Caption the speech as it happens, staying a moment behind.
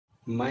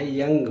My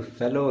young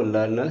fellow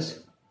learners,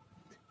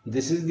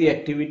 this is the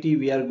activity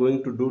we are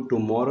going to do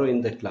tomorrow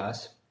in the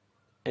class,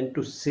 and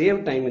to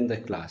save time in the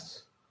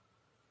class,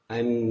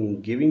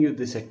 I'm giving you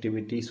this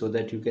activity so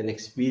that you can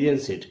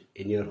experience it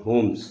in your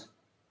homes.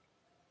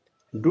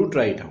 Do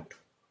try it out.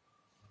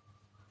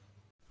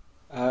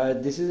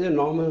 This is a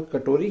normal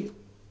katori,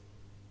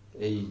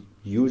 a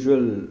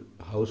usual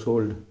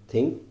household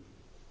thing,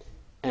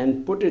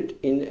 and put it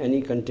in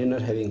any container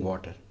having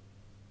water.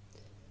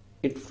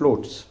 It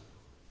floats.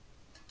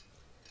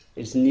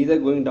 It's neither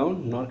going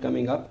down nor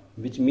coming up,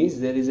 which means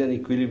there is an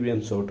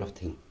equilibrium sort of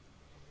thing.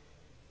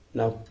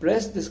 Now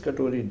press this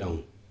katori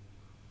down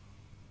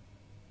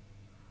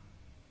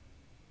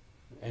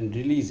and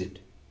release it.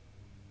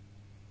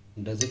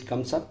 Does it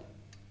comes up?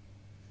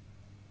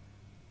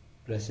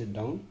 Press it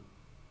down,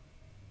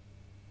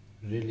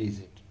 release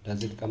it.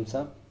 Does it comes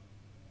up?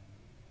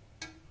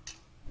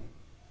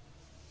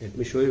 Let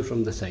me show you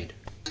from the side.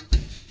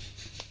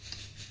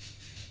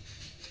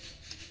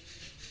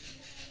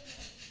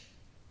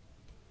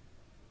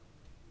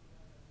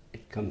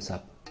 It comes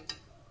up.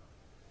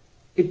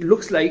 It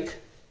looks like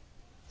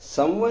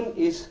someone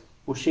is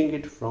pushing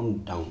it from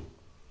down.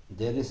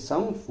 There is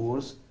some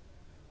force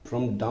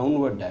from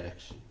downward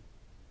direction.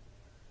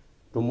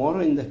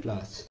 Tomorrow in the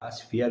class,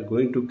 we are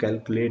going to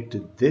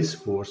calculate this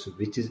force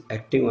which is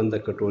acting on the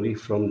katori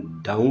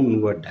from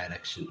downward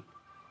direction.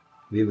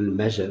 We will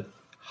measure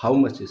how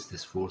much is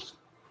this force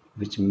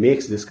which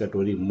makes this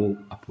katori move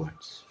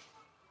upwards.